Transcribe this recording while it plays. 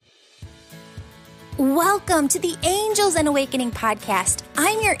Welcome to the Angels and Awakening podcast.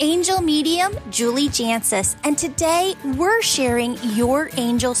 I'm your angel medium, Julie Jancius, and today we're sharing your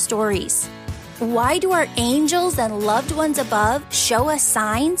angel stories. Why do our angels and loved ones above show us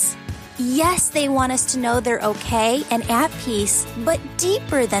signs? Yes, they want us to know they're okay and at peace, but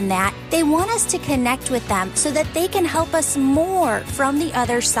deeper than that, they want us to connect with them so that they can help us more from the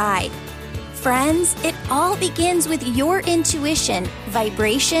other side. Friends, it all begins with your intuition,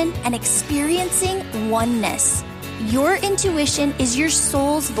 vibration, and experiencing oneness. Your intuition is your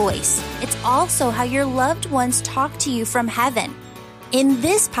soul's voice. It's also how your loved ones talk to you from heaven. In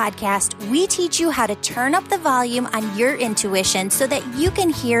this podcast, we teach you how to turn up the volume on your intuition so that you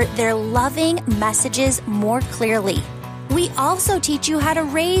can hear their loving messages more clearly. We also teach you how to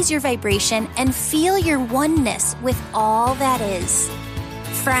raise your vibration and feel your oneness with all that is.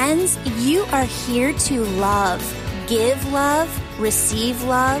 Friends, you are here to love, give love, receive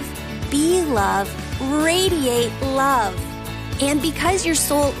love, be love, radiate love. And because your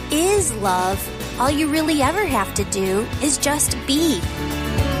soul is love, all you really ever have to do is just be.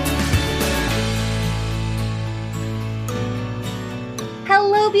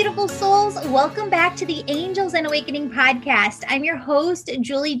 Hello, beautiful souls. Welcome back to the Angels and Awakening podcast. I'm your host,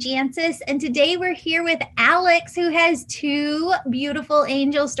 Julie Jancius, and today we're here with Alex, who has two beautiful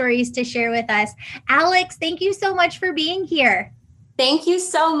angel stories to share with us. Alex, thank you so much for being here. Thank you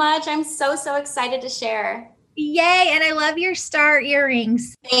so much. I'm so excited to share. Yay, and I love your star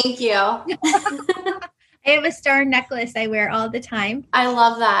earrings. Thank you. I have a star necklace I wear all the time. I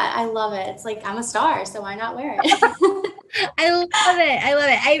love that. I love it. It's like, I'm a star, so why not wear it? I love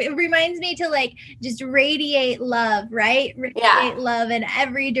it. It reminds me to just radiate love, right? Radiate love in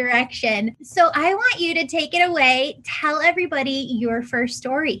every direction. So I want you to take it away. Tell everybody your first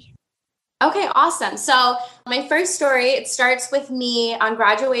story. Okay, awesome. So my first story, it starts with me on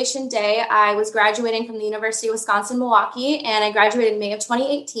graduation day. I was graduating from the University of Wisconsin-Milwaukee, and I graduated in May of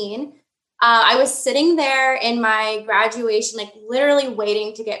 2018. I was sitting there in my graduation, literally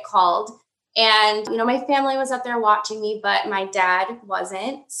waiting to get called. And, my family was up there watching me, but my dad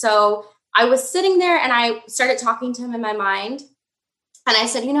wasn't. So I was sitting there and I started talking to him in my mind. And I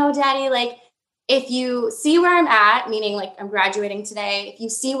said, Daddy, if you see where I'm at, meaning I'm graduating today, if you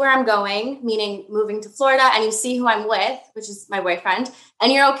see where I'm going, meaning moving to Florida, and you see who I'm with, which is my boyfriend,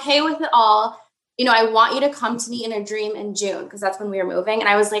 and you're okay with it all, I want you to come to me in a dream in June, because that's when we were moving. And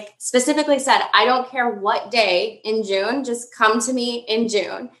I was specifically said, I don't care what day in June, just come to me in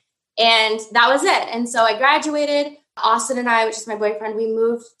June. And that was it. And so I graduated. Austin and I, which is my boyfriend, we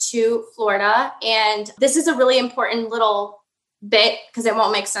moved to Florida. And this is a really important little bit because it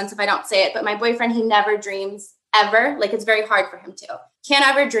won't make sense if I don't say it. But my boyfriend, he never dreams ever. It's very hard for him to. Can't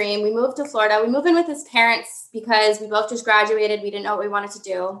ever dream. We moved to Florida. We moved in with his parents because we both just graduated. We didn't know what we wanted to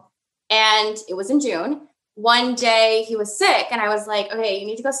do. And it was in June. One day he was sick and I was like, okay, you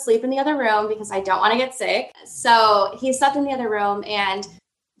need to go sleep in the other room because I don't want to get sick. So he slept in the other room, and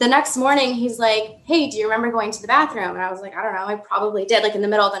the next morning he's like, hey, do you remember going to the bathroom? And I was like, I don't know. I probably did, in the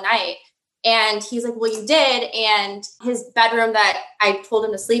middle of the night. And he's like, well, you did. And his bedroom that I told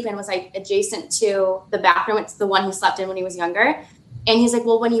him to sleep in was adjacent to the bathroom. It's the one he slept in when he was younger. And he's like,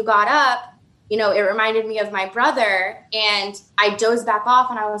 well, when you got up, it reminded me of my brother. And I dozed back off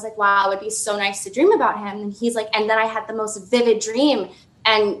and I was like, wow, it would be so nice to dream about him. And he's like, and then I had the most vivid dream.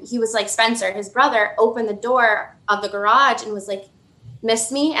 And he was like, Spencer, his brother, opened the door of the garage and was like,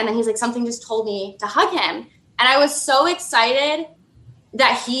 miss me. And then he's like, something just told me to hug him. And I was so excited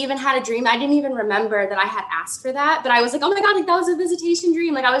that he even had a dream. I didn't even remember that I had asked for that, but I was like, oh my God, that was a visitation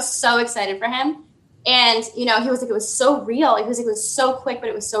dream. I was so excited for him. And, he was like, it was so real. He was like, it was so quick, but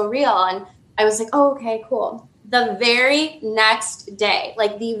it was so real. And I was like, oh, okay, cool. The very next day, I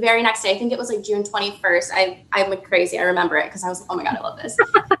think it was June 21st. I went crazy. I remember it because I was like, oh my God, I love this.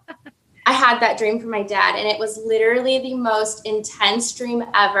 I had that dream from my dad, and it was literally the most intense dream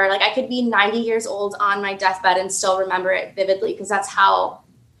ever. I could be 90 years old on my deathbed and still remember it vividly because that's how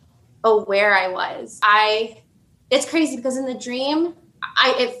aware I was. It's crazy because in the dream,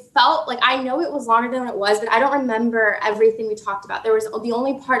 it felt like, I know it was longer than it was, but I don't remember everything we talked about. The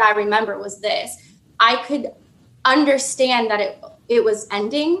only part I remember was this. I could understand that it was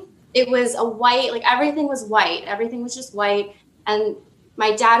ending. It was a white, everything was white. Everything was just white. And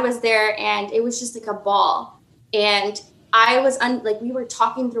my dad was there and it was just a ball. And I was we were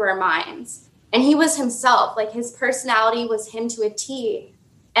talking through our minds, and he was himself, his personality was him to a T.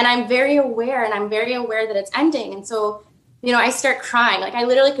 And I'm very aware that it's ending. And so, I start crying. I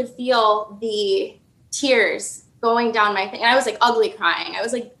literally could feel the tears going down my thing. And I was ugly crying. I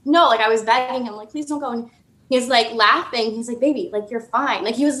was no, I was begging him, please don't go. And he's like laughing. He's like, baby, like, you're fine.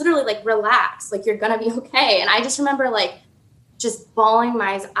 Like, he was literally like, relax, like, you're going to be okay. And I just remember like just bawling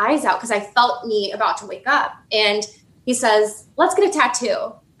my eyes out because I felt me about to wake up. And he says, let's get a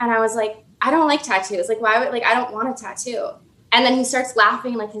tattoo. And I was like, I don't like tattoos. Like, why would, like, I don't want a tattoo. And then he starts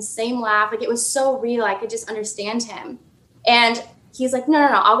laughing, like his same laugh. Like, it was so real. I could just understand him. And he's like, no,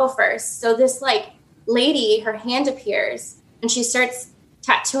 I'll go first. So this like lady, her hand appears and she starts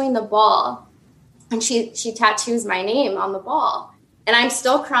tattooing the ball. And she tattoos my name on the ball. And I'm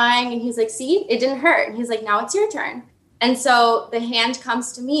still crying. And he's like, see, it didn't hurt. And he's like, now it's your turn. And so the hand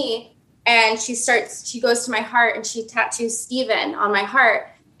comes to me and she goes to my heart and she tattoos Steven on my heart.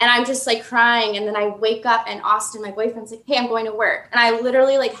 And I'm just like crying. And then I wake up and Austin, my boyfriend's like, hey, I'm going to work. And I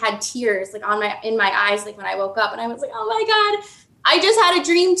literally like had tears like in my eyes, like when I woke up, and I was like, oh my God, I just had a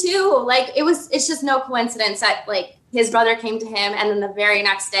dream too. Like it's just no coincidence that like his brother came to him. And then the very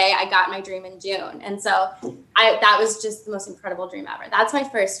next day I got my dream in June. And so that was just the most incredible dream ever. That's my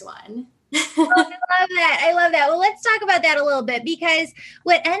first one. Oh, I love that. I love that. Well, let's talk about that a little bit, because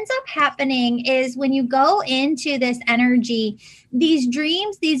what ends up happening is when you go into this energy, these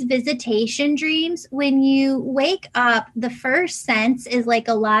dreams, these visitation dreams, when you wake up, the first sense is like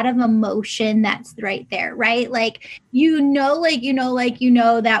a lot of emotion that's right there, right? Like,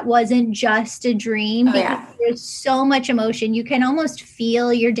 that wasn't just a dream. Oh, yeah. There's so much emotion. You can almost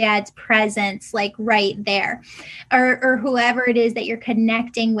feel your dad's presence like right there, or whoever it is that you're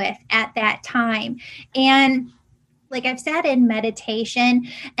connecting with at that time. And like I've sat in meditation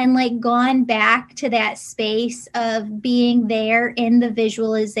and like gone back to that space of being there in the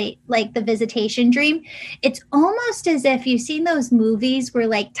the visitation dream. It's almost as if you've seen those movies where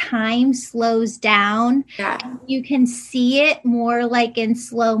like time slows down. Yeah. You can see it more like in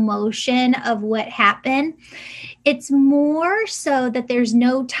slow motion of what happened. It's more so that there's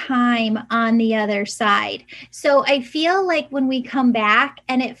no time on the other side. So I feel like when we come back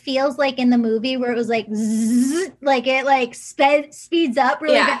and it feels like in the movie where it was like, zzz, like it like speeds up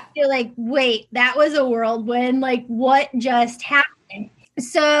really fast, you're like, wait, that was a whirlwind. Like, what just happened?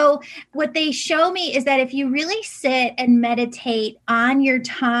 So what they show me is that if you really sit and meditate on your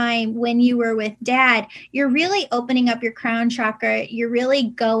time when you were with dad, you're really opening up your crown chakra. You're really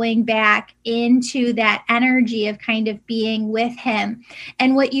going back into that energy of kind of being with him.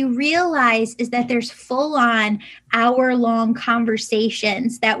 And what you realize is that there's full on hour-long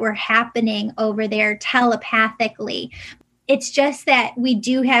conversations that were happening over there telepathically. It's just that we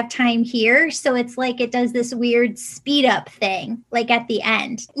do have time here. So it's like it does this weird speed up thing, like at the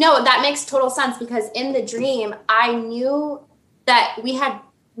end. No, that makes total sense, because in the dream, I knew that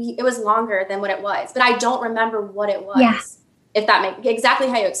it was longer than what it was, but I don't remember what it was. Yeah. If that makes exactly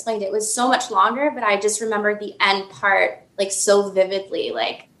how you explained it. It was so much longer, but I just remember the end part like so vividly,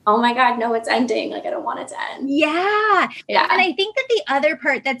 like, oh my God, no, it's ending. Like, I don't want it to end. Yeah. Yeah. And I think that the other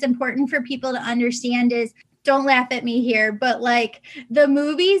part that's important for people to understand is, don't laugh at me here, but like the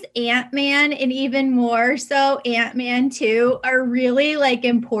movies Ant-Man and even more so Ant-Man 2 are really like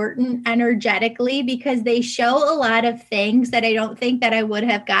important energetically, because they show a lot of things that I don't think that I would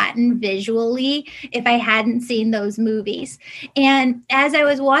have gotten visually if I hadn't seen those movies. And as I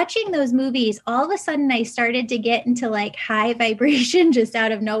was watching those movies, all of a sudden I started to get into like high vibration just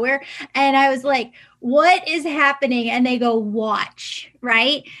out of nowhere. And I was like, what is happening? And they go, watch,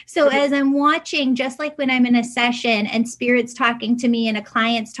 right? So as I'm watching, just like when I'm in a session and spirit's talking to me and a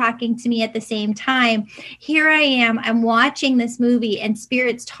client's talking to me at the same time, here I am, I'm watching this movie and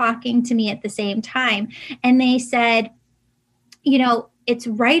spirit's talking to me at the same time. And they said, it's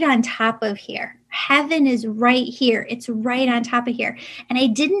right on top of here. Heaven is right here. It's right on top of here. And I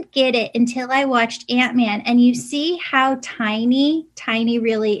didn't get it until I watched Ant-Man. And you see how tiny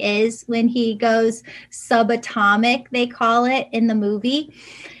really is when he goes subatomic, they call it in the movie.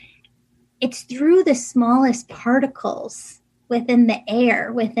 It's through the smallest particles within the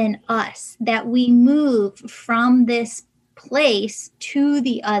air, within us, that we move from this place to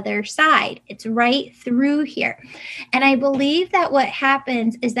the other side. It's right through here. And I believe that what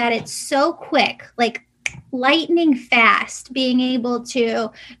happens is that it's so quick, like lightning fast, being able to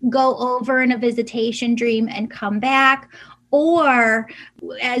go over in a visitation dream and come back, or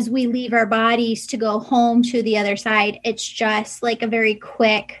as we leave our bodies to go home to the other side. It's just like a very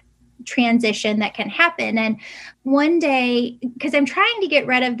quick transition that can happen. And one day, because I'm trying to get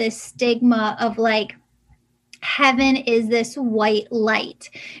rid of this stigma of like, heaven is this white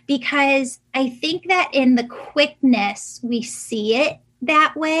light, because I think that in the quickness we see it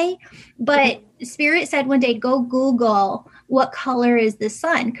that way. But Spirit said one day, go Google what color is the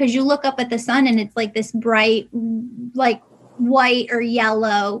sun, because you look up at the sun and it's like this bright, like white or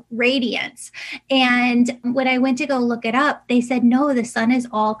yellow radiance. And when I went to go look it up, they said, no, the sun is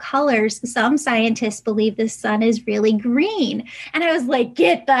all colors. Some scientists believe the sun is really green. And I was like,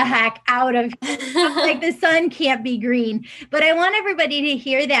 get the heck out of here. Like, the sun can't be green. But I want everybody to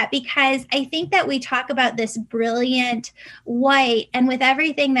hear that, because I think that we talk about this brilliant white, and with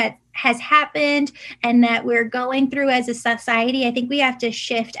everything that has happened and that we're going through as a society, I think we have to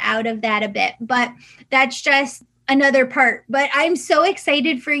shift out of that a bit. But that's just another part. But I'm so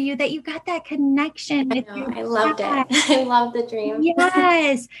excited for you that you got that connection with your I loved it. I loved the dream.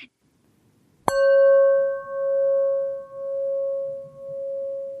 Yes.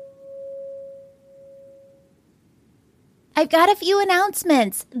 I've got a few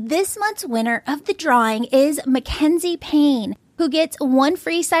announcements. This month's winner of the drawing is Mackenzie Payne, who gets one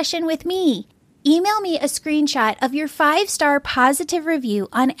free session with me. Email me a screenshot of your 5-star positive review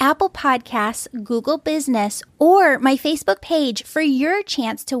on Apple Podcasts, Google Business, or my Facebook page for your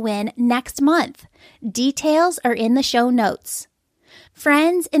chance to win next month. Details are in the show notes.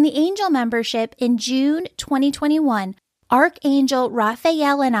 Friends, in the Angel membership in June 2021, Archangel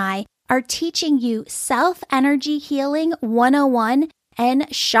Raphael and I are teaching you Self-Energy Healing 101 and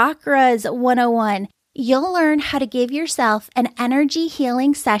Chakras 101. You'll learn how to give yourself an energy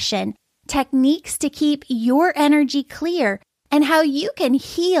healing session, techniques to keep your energy clear, and how you can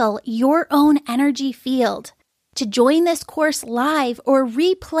heal your own energy field. To join this course live or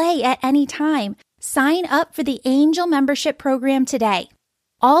replay at any time, sign up for the Angel membership program today.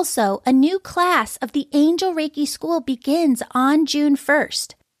 Also, a new class of the Angel Reiki School begins on June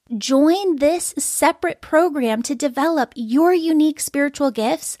 1st. Join this separate program to develop your unique spiritual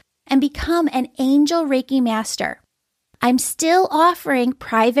gifts and become an Angel Reiki Master. I'm still offering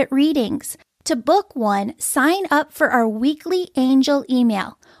private readings. To book one, sign up for our weekly Angel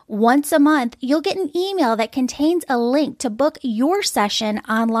email. Once a month, you'll get an email that contains a link to book your session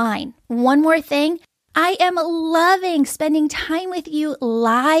online. One more thing, I am loving spending time with you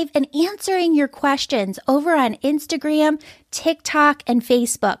live and answering your questions over on Instagram, TikTok, and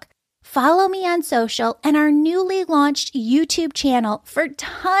Facebook. Follow me on social and our newly launched YouTube channel for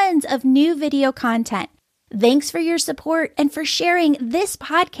tons of new video content. Thanks for your support and for sharing this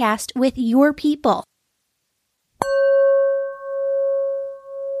podcast with your people.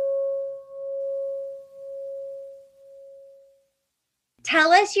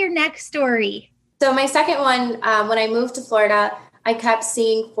 Tell us your next story. So my second one, when I moved to Florida, I kept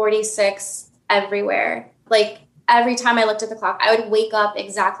seeing 46 everywhere. Like, every time I looked at the clock, I would wake up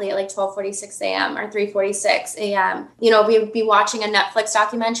exactly at like 12:46 a.m. or 3:46 a.m. We would be watching a Netflix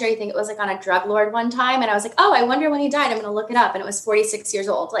documentary. I think it was like on a drug lord one time. And I was like, oh, I wonder when he died. I'm going to look it up. And it was 46 years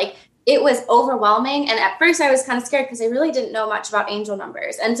old. Like, it was overwhelming. And at first I was kind of scared because I really didn't know much about angel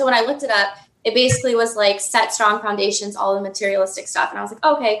numbers. And so when I looked it up, it basically was like set strong foundations, all the materialistic stuff. And I was like,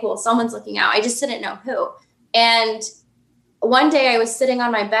 okay, cool. Someone's looking out. I just didn't know who. And one day I was sitting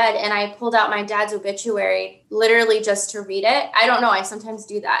on my bed and I pulled out my dad's obituary, literally just to read it. I don't know. I sometimes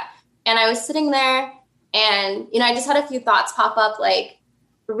do that. And I was sitting there and, I just had a few thoughts pop up, like,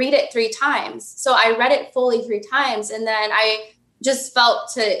 read it 3 times. So I read it fully 3 times. And then I just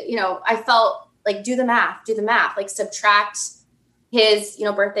felt I felt like, do the math, like subtract his,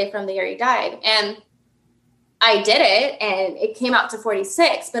 birthday from the year he died. And I did it and it came out to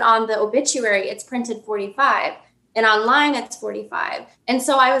 46, but on the obituary, it's printed 45. And online, it's 45. And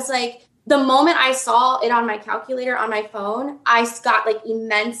so I was like, the moment I saw it on my calculator on my phone, I got like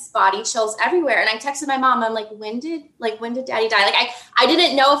immense body chills everywhere. And I texted my mom. I'm like, when did daddy die? Like, I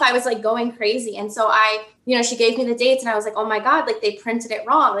didn't know if I was like going crazy. And so she gave me the dates and I was like, oh my God, like they printed it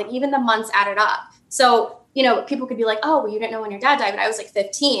wrong. Like even the months added up. So, people could be like, oh, well, you didn't know when your dad died, but I was like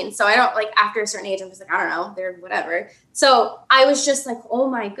 15. So I don't like after a certain age, I'm just like, I don't know, they're whatever. So I was just like, oh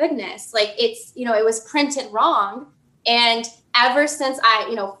my goodness, like it's, it was printed wrong. And ever since I,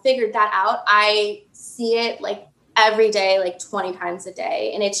 figured that out, I see it like every day, like 20 times a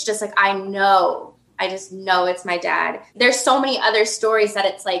day. And it's just like, I just know it's my dad. There's so many other stories that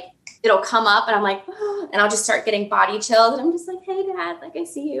it's like, it'll come up and I'm like, oh, and I'll just start getting body chills. And I'm just like, hey dad, like I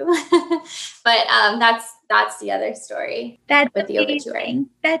see you. But that's the other story. That's with the obituary.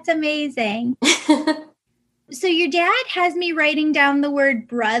 That's amazing. So your dad has me writing down the word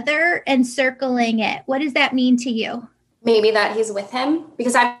brother and circling it. What does that mean to you? Maybe that he's with him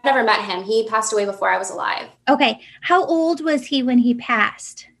because I've never met him. He passed away before I was alive. Okay. How old was he when he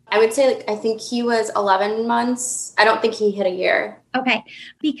passed? I would say, like, I think he was 11 months. I don't think he hit a year. Okay.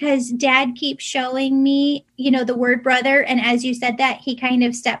 Because Dad keeps showing me, the word brother. And as you said that, he kind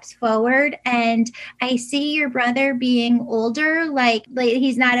of steps forward and I see your brother being older, like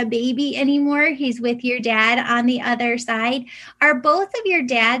he's not a baby anymore. He's with your dad on the other side. Are both of your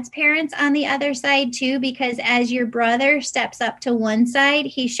dad's parents on the other side too? Because as your brother steps up to one side,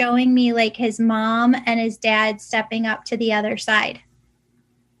 he's showing me like his mom and his dad stepping up to the other side.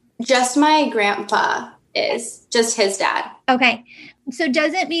 Just my grandpa is just his dad. Okay. So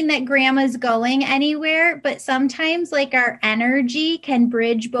doesn't mean that grandma's going anywhere, but sometimes like our energy can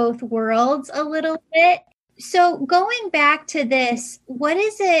bridge both worlds a little bit. So going back to this, what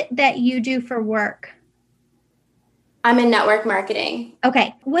is it that you do for work? I'm in network marketing.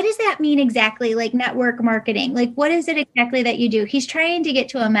 Okay. What does that mean exactly? Like network marketing? Like what is it exactly that you do? He's trying to get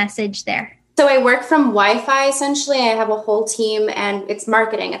to a message there. So I work from Wi-Fi, essentially. I have a whole team and it's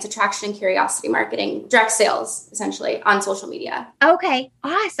marketing. It's attraction and curiosity marketing, direct sales, essentially, on social media. Okay.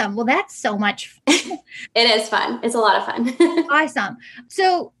 Awesome. Well, that's so much fun. It is fun. It's a lot of fun. Awesome.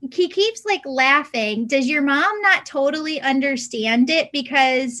 So he keeps like laughing. Does your mom not totally understand it?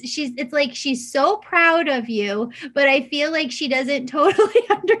 Because it's like she's so proud of you, but I feel like she doesn't totally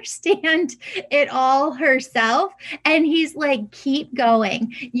understand it all herself. And he's like, keep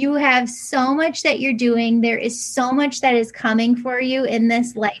going. You have so much that you're doing. There is so much that is coming for you in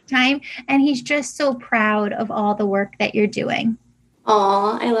this lifetime. And he's just so proud of all the work that you're doing.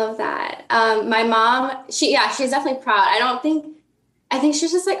 Oh, I love that. My mom, she's definitely proud. I think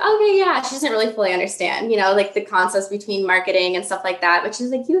she's just like, okay, yeah. She doesn't really fully understand, like the concepts between marketing and stuff like that. But she's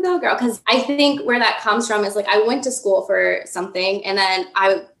like, you go, girl. Because I think where that comes from is like, I went to school for something and then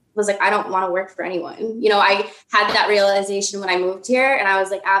I was like, I don't want to work for anyone. I had that realization when I moved here and I was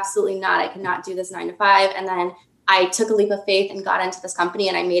like, absolutely not. I could not do this 9 to 5. And then I took a leap of faith and got into this company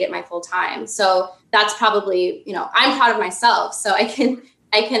and I made it my full time. So that's probably, I'm proud of myself. So I can,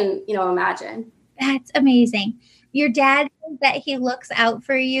 imagine. That's amazing. Your dad says that he looks out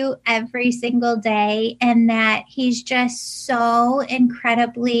for you every single day and that he's just so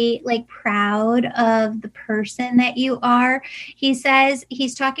incredibly like proud of the person that you are. He says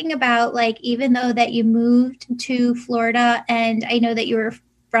he's talking about like, even though that you moved to Florida and I know that you were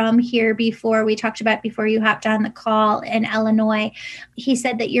from here before, we talked about before you hopped on the call in Illinois, he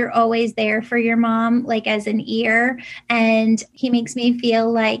said that you're always there for your mom, like as an ear. And he makes me feel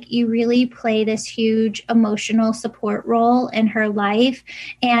like you really play this huge emotional support role in her life.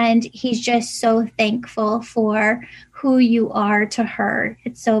 And he's just so thankful for who you are to her.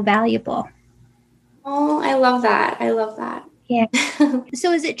 It's so valuable. Oh, I love that. I love that. Yeah.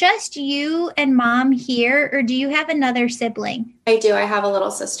 So is it just you and mom here, or do you have another sibling? I do. I have a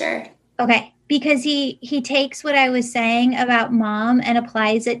little sister. Okay. Because he takes what I was saying about mom and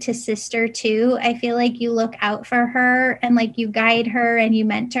applies it to sister too. I feel like you look out for her and like you guide her and you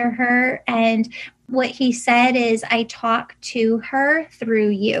mentor her. And what he said is, I talk to her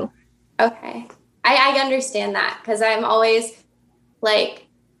through you. Okay. I understand that because I'm always like,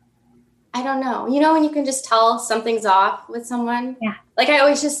 I don't know. When you can just tell something's off with someone? Yeah. Like I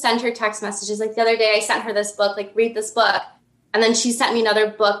always just send her text messages. Like the other day I sent her this book, like read this book. And then she sent me another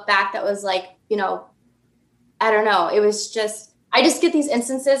book back that was like, I don't know. It was just, I just get these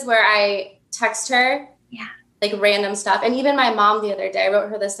instances where I text her like random stuff. And even my mom the other day, I wrote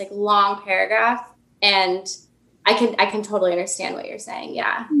her this like long paragraph and I can totally understand what you're saying.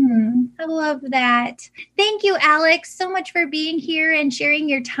 Yeah. I love that. Thank you, Alex, so much for being here and sharing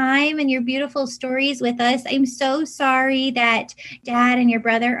your time and your beautiful stories with us. I'm so sorry that Dad and your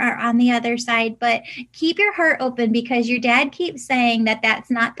brother are on the other side, but keep your heart open because your dad keeps saying that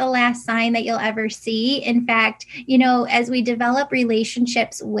that's not the last sign that you'll ever see. In fact, as we develop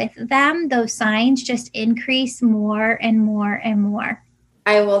relationships with them, those signs just increase more and more and more.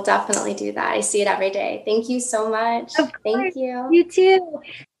 I will definitely do that. I see it every day. Thank you so much. Thank you. You too.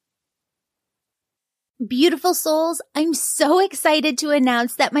 Beautiful souls, I'm so excited to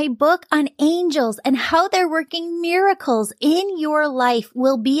announce that my book on angels and how they're working miracles in your life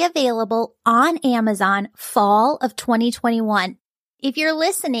will be available on Amazon fall of 2021. If you're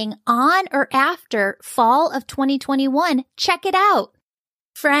listening on or after fall of 2021, check it out.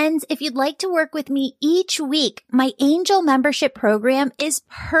 Friends, if you'd like to work with me each week, my angel membership program is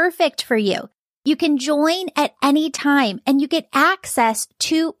perfect for you. You can join at any time and you get access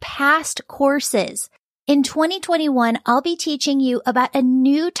to past courses. In 2021, I'll be teaching you about a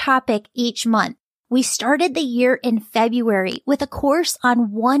new topic each month. We started the year in February with a course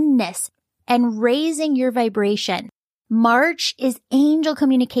on oneness and raising your vibration. March is angel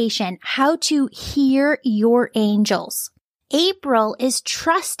communication, how to hear your angels. April is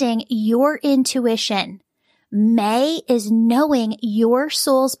trusting your intuition. May is knowing your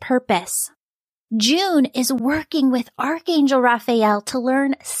soul's purpose. June is working with Archangel Raphael to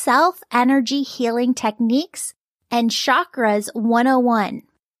learn self-energy healing techniques and Chakras 101.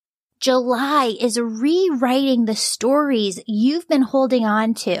 July is rewriting the stories you've been holding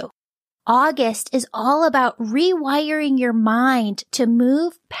on to. August is all about rewiring your mind to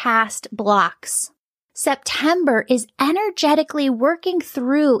move past blocks. September is energetically working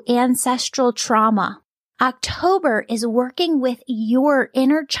through ancestral trauma. October is working with your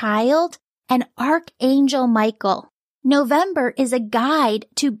inner child and Archangel Michael. November is a guide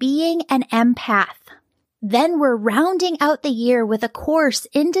to being an empath. Then we're rounding out the year with a course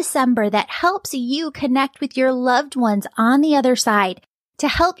in December that helps you connect with your loved ones on the other side to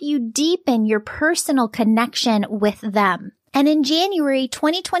help you deepen your personal connection with them. And in January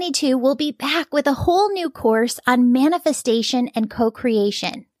 2022, we'll be back with a whole new course on manifestation and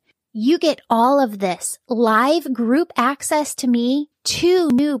co-creation. You get all of this live group access to me, 2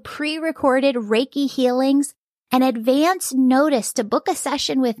 new pre-recorded Reiki healings, and advance notice to book a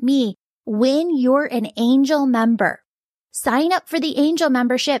session with me when you're an Angel member. Sign up for the Angel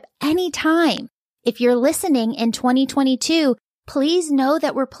membership anytime. If you're listening in 2022, please know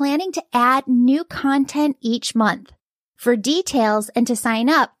that we're planning to add new content each month. For details and to sign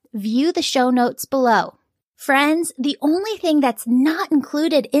up, view the show notes below. Friends, the only thing that's not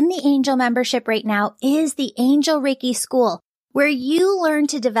included in the Angel membership right now is the Angel Reiki School, where you learn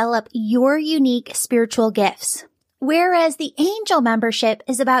to develop your unique spiritual gifts. Whereas the Angel membership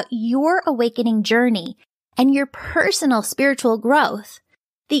is about your awakening journey and your personal spiritual growth.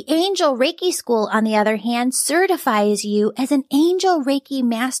 The Angel Reiki School, on the other hand, certifies you as an Angel Reiki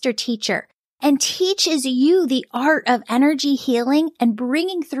Master Teacher and teaches you the art of energy healing and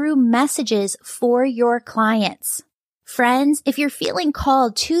bringing through messages for your clients. Friends, if you're feeling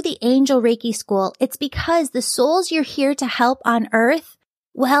called to the Angel Reiki School, it's because the souls you're here to help on earth,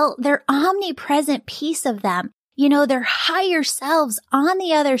 well, their omnipresent piece of them, their higher selves on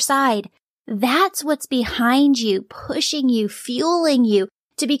the other side, that's what's behind you, pushing you, fueling you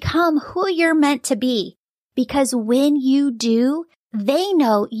to become who you're meant to be. Because when you do, they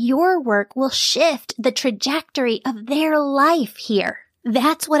know your work will shift the trajectory of their life here.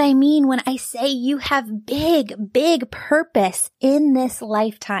 That's what I mean when I say you have big, big purpose in this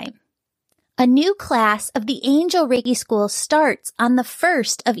lifetime. A new class of the Angel Reiki School starts on the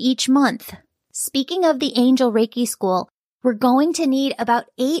 1st of each month. Speaking of the Angel Reiki School, we're going to need about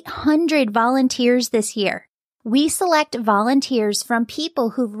 800 volunteers this year. We select volunteers from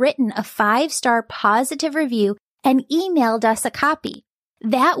people who've written a 5-star positive review and emailed us a copy.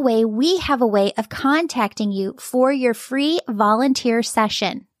 That way, we have a way of contacting you for your free volunteer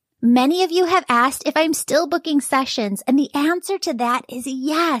session. Many of you have asked if I'm still booking sessions, and the answer to that is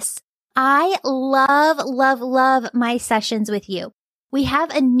yes. I love my sessions with you. We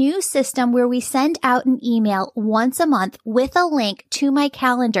have a new system where we send out an email once a month with a link to my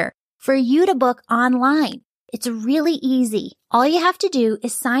calendar for you to book online. It's really easy. All you have to do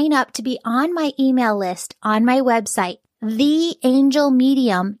is sign up to be on my email list on my website,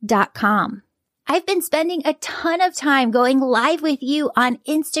 theangelmedium.com. I've been spending a ton of time going live with you on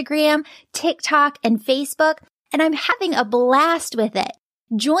Instagram, TikTok, and Facebook, and I'm having a blast with it.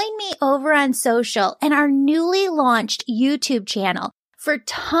 Join me over on social and our newly launched YouTube channel for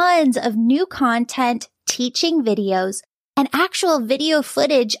tons of new content, teaching videos, and actual video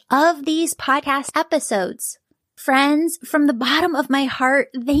footage of these podcast episodes. Friends, from the bottom of my heart,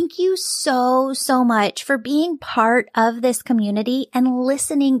 thank you so much for being part of this community and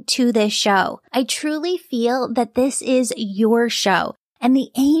listening to this show. I truly feel that this is your show and the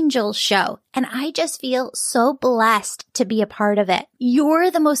Angel Show, and I just feel so blessed to be a part of it.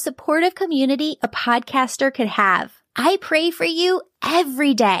 You're the most supportive community a podcaster could have. I pray for you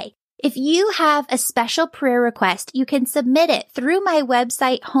every day. If you have a special prayer request, you can submit it through my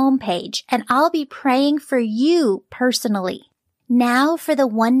website homepage, and I'll be praying for you personally. Now for the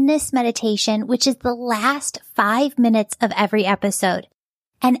oneness meditation, which is the last 5 minutes of every episode.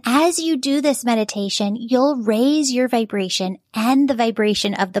 And as you do this meditation, you'll raise your vibration and the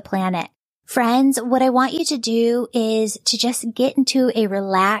vibration of the planet. Friends, what I want you to do is to just get into a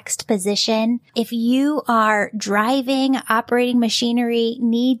relaxed position. If you are driving, operating machinery,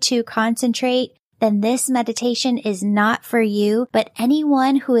 need to concentrate, then this meditation is not for you. But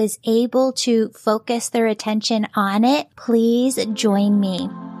anyone who is able to focus their attention on it, please join me.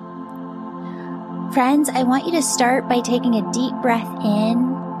 Friends, I want you to start by taking a deep breath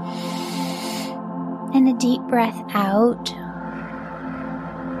in and a deep breath out.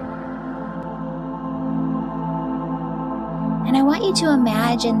 And I want you to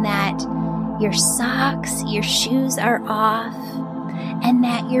imagine that your socks, your shoes are off, and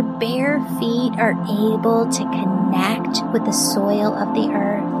that your bare feet are able to connect with the soil of the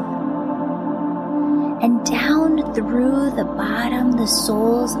earth. And down through the bottom, the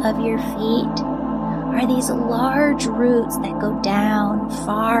soles of your feet, are these large roots that go down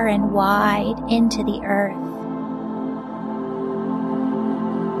far and wide into the earth.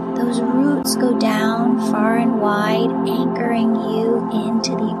 Those roots go down far and wide, anchoring you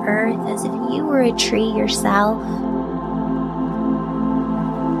into the earth as if you were a tree yourself.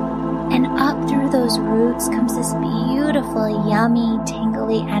 And up through those roots comes this beautiful, yummy,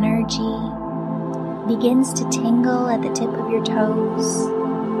 tingly energy. Begins to tingle at the tip of your toes.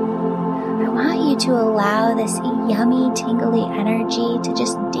 I want you to allow this yummy, tingly energy to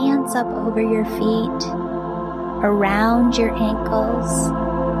just dance up over your feet, around your ankles.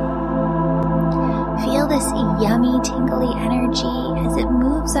 Feel this yummy, tingly energy as it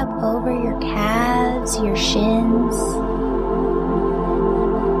moves up over your calves, your shins,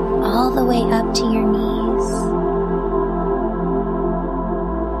 all the way up to your knees.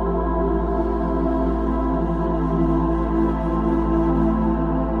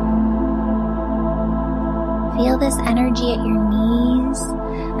 Feel this energy at your knees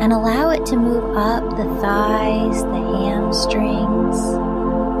and allow it to move up the thighs, the hamstrings,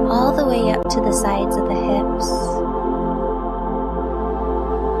 all the way up to the sides of the hips.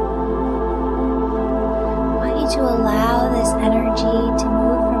 I want you to allow this energy to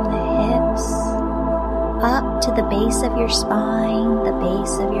move from the hips up to the base of your spine, the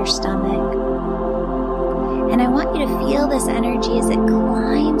base of your stomach. And I want you to feel this energy as it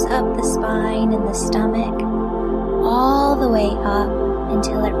climbs up the spine and the stomach, all the way up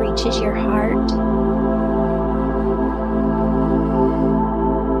until it reaches your heart.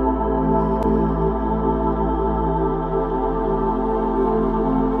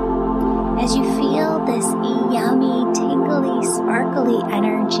 As you feel this yummy, tingly, sparkly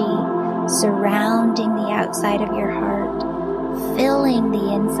energy surrounding the outside of your heart, filling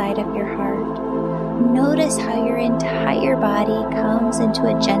the inside of your heart, notice how your entire body comes into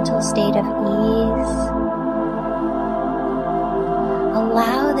a gentle state of ease.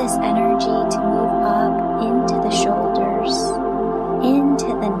 Allow this energy to move up into the shoulders,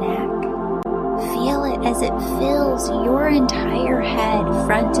 into the neck. Feel it as it fills your entire head,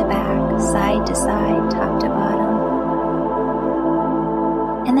 front to back, side to side, top to bottom.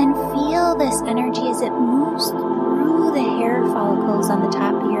 And then feel this energy as it moves through the hair follicles on the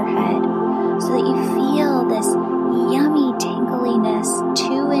top of your head, so that you feel this yummy tingliness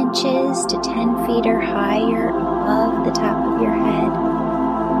 2 inches to 10 feet or higher above the top of your head.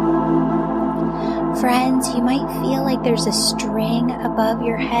 Friends, you might feel like there's a string above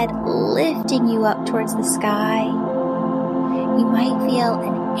your head lifting you up towards the sky. You might feel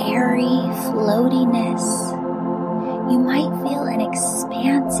an airy floatiness. You might feel an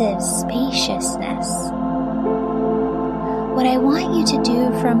expansive spaciousness. What I want you to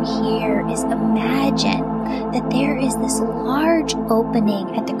do from here is imagine that there is this large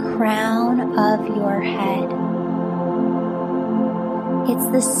opening at the crown of your head. It's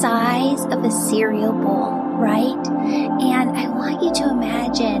the size of a cereal bowl, right? And I want you to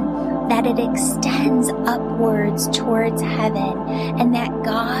imagine that it extends upwards towards heaven and that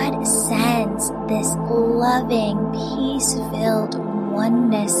God sends this loving, peace-filled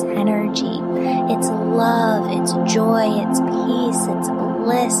oneness energy. It's love, it's joy, it's peace, it's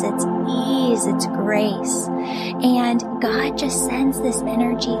bliss, it's ease, it's grace. And God just sends this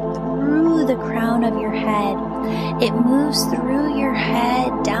energy through the crown of your head. It moves through your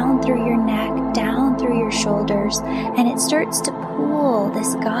head, down through your neck, down through your shoulders, and it starts to pool.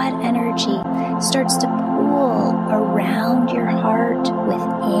 This God energy starts to pool around your heart,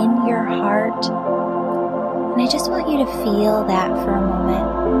 within your heart. And I just want you to feel that for a moment.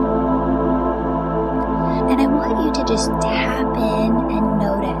 And I want you to just tap in and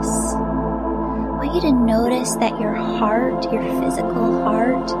notice. I want you to notice that your heart, your physical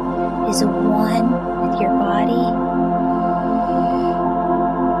heart, is one with your body.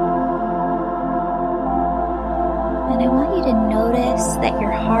 And I want you to notice that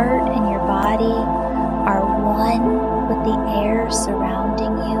your heart and your body are one with the air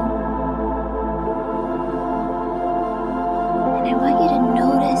surrounding you. And I want you to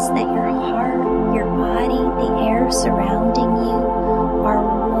notice that your heart, your body, the air surrounding you are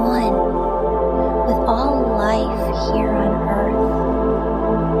one with all life here on earth.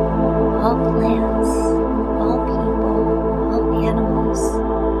 All plants, all people, all animals,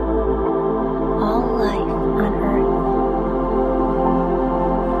 all life on earth.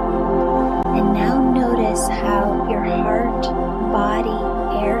 And now notice how your heart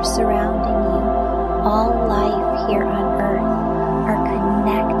are surrounding you. All life here on earth are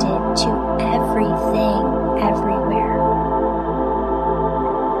connected to everything, everywhere.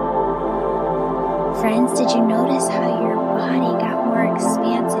 Friends, did you notice how your body got more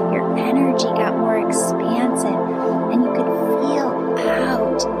expansive, your energy got more expansive, and you could feel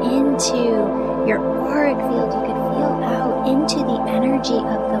out into your auric field, you could feel out into the energy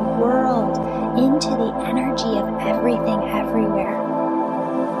of the world, into the energy of everything, everywhere.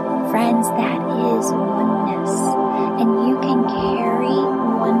 Friends, that is oneness, and you can carry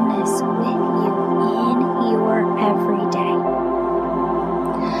oneness with you in your everyday.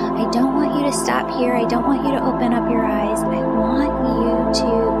 I don't want you to stop here. I don't want you to open up your eyes. I want you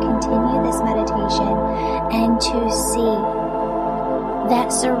to continue this meditation and to see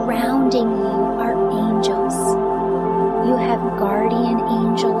that surrounding you are angels. You have guardian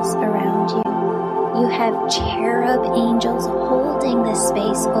angels around you. You have cherub angels holding the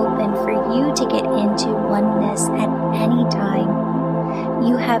space open for you to get into oneness at any time.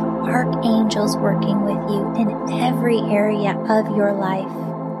 You have archangels working with you in every area of your life.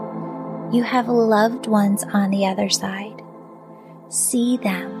 You have loved ones on the other side. See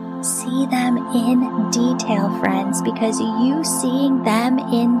them in detail, friends, because you seeing them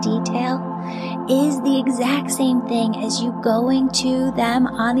in detail is the exact same thing as you going to them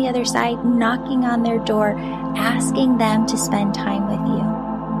on the other side, knocking on their door, asking them to spend time with you.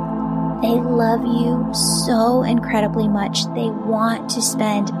 They love you so incredibly much. They want to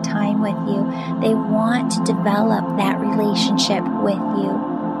spend time with you. They want to develop that relationship with you.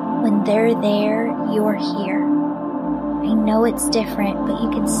 When they're there, you're here. I know it's different, but you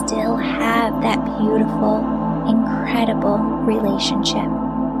can still have that beautiful, incredible relationship.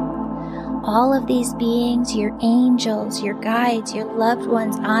 All of these beings, your angels, your guides, your loved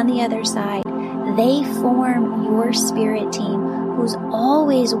ones on the other side, they form your spirit team who's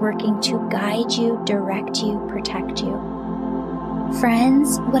always working to guide you, direct you, protect you.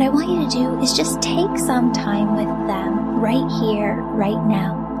 Friends, what I want you to do is just take some time with them right here, right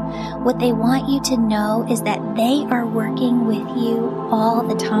now. What they want you to know is that they are working with you all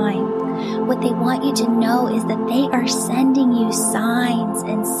the time. What they want you to know is that they are sending you signs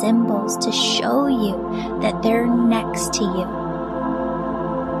and symbols to show you that they're next to you.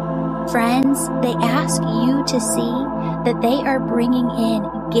 Friends, they ask you to see that they are bringing in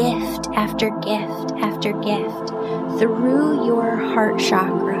gift after gift after gift through your heart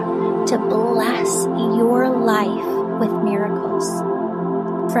chakra to bless your life with miracles.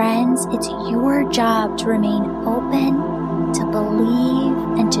 Friends, it's your job to remain open, to believe,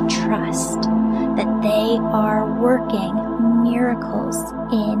 and to trust that they are working miracles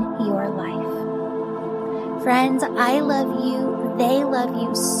in your life. Friends, I love you. They love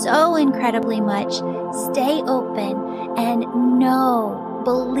you so incredibly much. Stay open and know,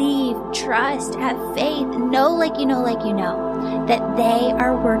 believe, trust, have faith, know like you know that they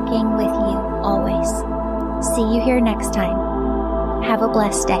are working with you always. See you here next time. Have a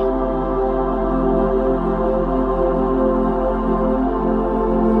blessed day.